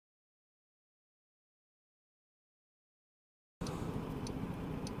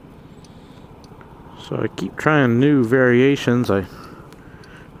So I keep trying new variations.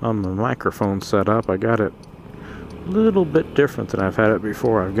 On the microphone setup, I got it a little bit different than I've had it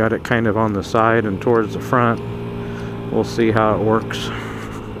before. I've got it kind of on the side and towards the front. We'll see how it works.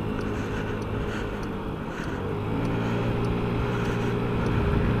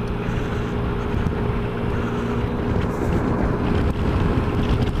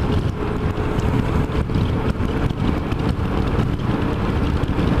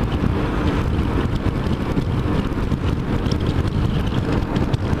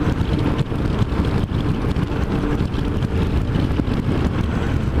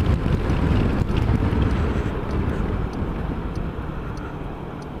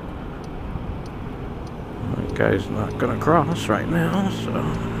 Guy's not gonna cross right now, so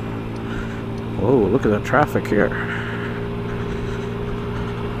whoa, look at that traffic here.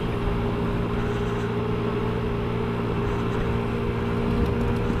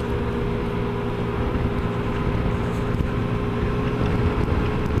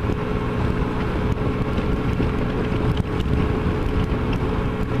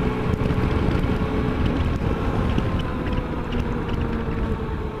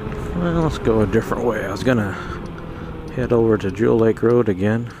 Well, let's go a different way. I was gonna head over to Jewel Lake Road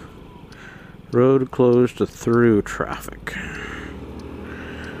again. Road closed to through traffic.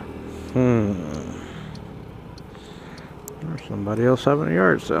 There's somebody else having a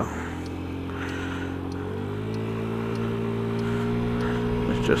yard sale.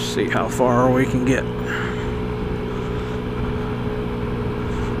 Let's just see how far we can get.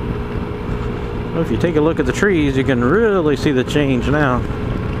 Well, if you take a look at the trees, you can really see the change now.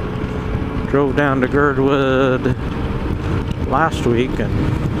 Drove down to Girdwood last week and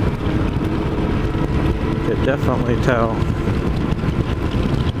could definitely tell.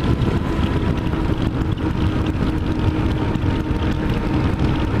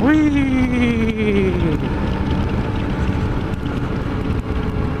 Whee!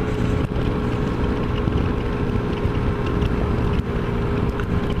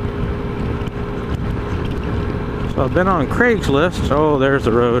 So I've been on Craigslist. Oh, there's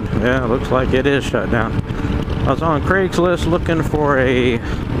the road. Yeah, looks like it is shut down. I was on Craigslist looking for a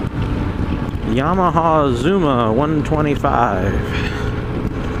Yamaha Zuma 125.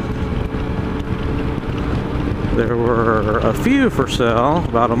 There were a few for sale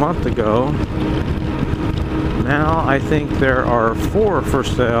about a month ago. Now I think there are 4 for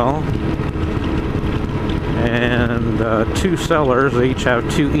sale. And 2 sellers. They each have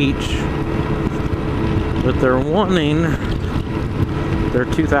 2 each. But they're wanting, they're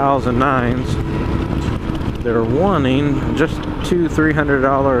 2009s, they're wanting just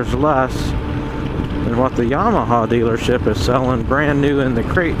 $200-300 less than what the Yamaha dealership is selling brand new in the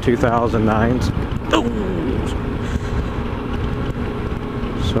crate 2009s.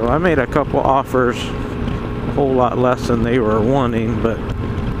 So I made a couple offers, a whole lot less than they were wanting, but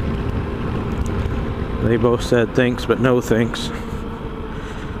they both said thanks but no thanks.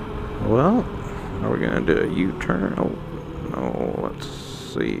 Well, are we gonna do a U-turn? Oh, no, let's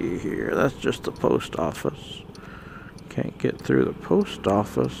see here. That's just the post office. Can't get through the post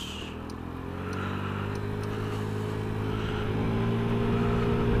office.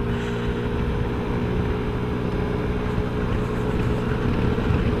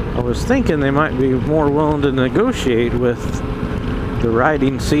 I was thinking they might be more willing to negotiate with the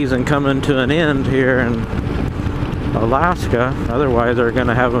riding season coming to an end here in Alaska. Otherwise, they're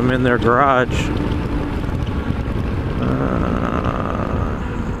gonna have them in their garage.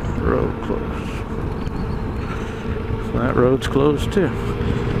 Road closed. That road's closed too.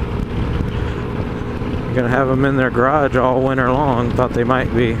 You're gonna have them in their garage all winter long. Thought they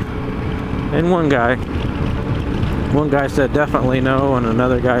might be. And one guy said definitely no, and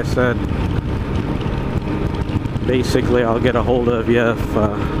another guy said basically I'll get a hold of you if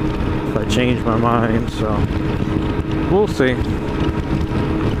I change my mind. So we'll see.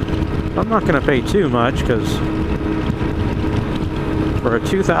 I'm not gonna pay too much because for a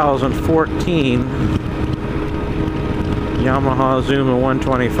 2014 Yamaha Zuma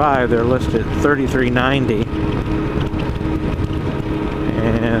 125, they're listed at $33.90,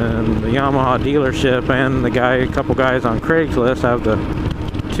 and the Yamaha dealership and a couple guys on Craigslist have the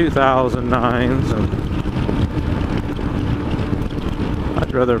 2009s, and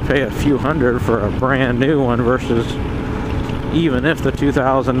I'd rather pay a few hundred for a brand new one versus, even if the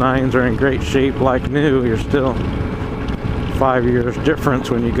 2009s are in great shape like new, you're still 5 years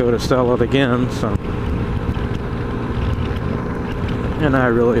difference when you go to sell it again. So, and I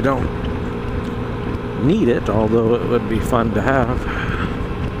really don't need it, although it would be fun to have.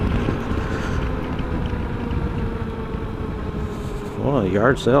 Well, the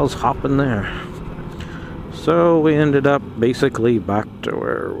yard sale's hopping there. So we ended up basically back to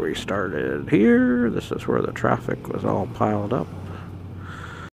where we started here. This is where the traffic was all piled up.